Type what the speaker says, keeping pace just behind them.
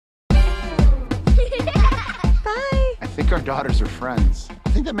think our daughters are friends. I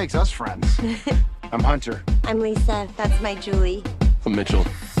think that makes us friends. I'm Hunter. I'm Lisa. That's my Julie. I'm Mitchell.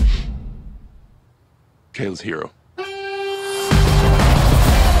 Kayla's hero. We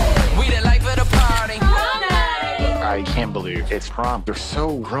the life of the party. I can't believe it's prom. They're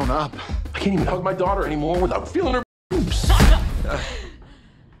so grown up. I can't even hug my daughter anymore without feeling her boobs.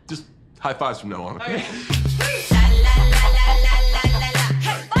 Just high fives from now on, okay?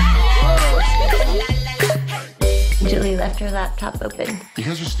 Julie left her laptop open. You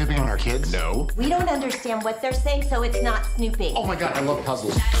guys are snooping on our kids? No. We don't understand what they're saying, so it's not snooping. Oh my God, I love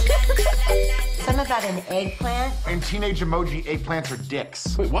puzzles. Some about an eggplant. In teenage emoji, eggplants are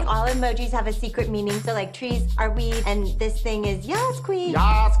dicks. Wait, what? All emojis have a secret meaning, so like trees are weed, and this thing is yes, queen.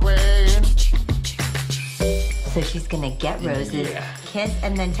 Yas, queen. So she's gonna get roses, kiss,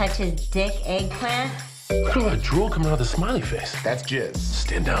 and then touch his dick eggplant. Look at all that drool coming out of the smiley face. That's jizz.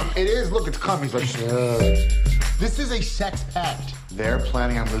 Stand down. It is. Look, it's coming. He's like, this is a sex pact. They're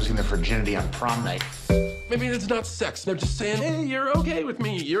planning on losing their virginity on prom night. Maybe it's not sex. They're just saying, hey, you're okay with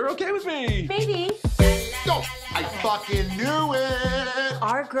me. You're okay with me. Maybe. No, I fucking knew it.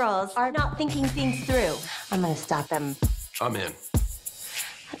 Our girls are not thinking things through. I'm gonna stop them. I'm in.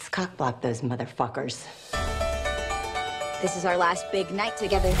 Let's cockblock those motherfuckers. This is our last big night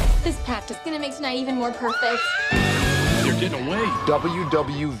together. This pact is gonna make tonight even more perfect. You're getting away.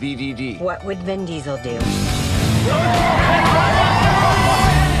 WWVDD. What would Vin Diesel do?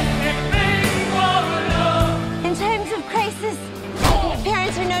 In times of crisis,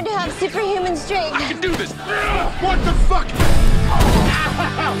 parents are known to have superhuman strength. I can do this. What the fuck?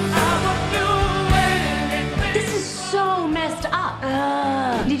 This is so messed up.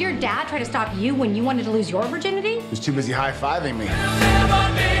 Did your dad try to stop you when you wanted to lose your virginity? He was too busy high-fiving me.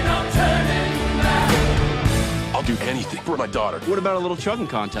 I'll do anything for my daughter. What about a little chugging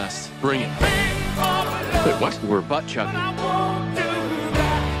contest? Bring it. Wait, what? We're butt chugging.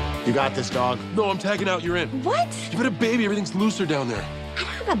 You got this, dog. No, I'm tagging out. You're in. What? You've had a baby. Everything's looser down there. I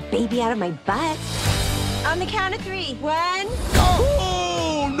don't have a baby out of my butt. On the count of 3. 1.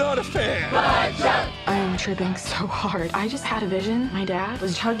 Oh, not a fan. I'm tripping so hard. I just had a vision. My dad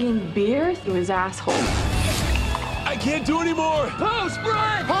was chugging beer through his asshole. I can't do anymore. Pose,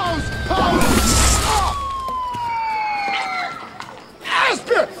 Brian! Pose! Pose!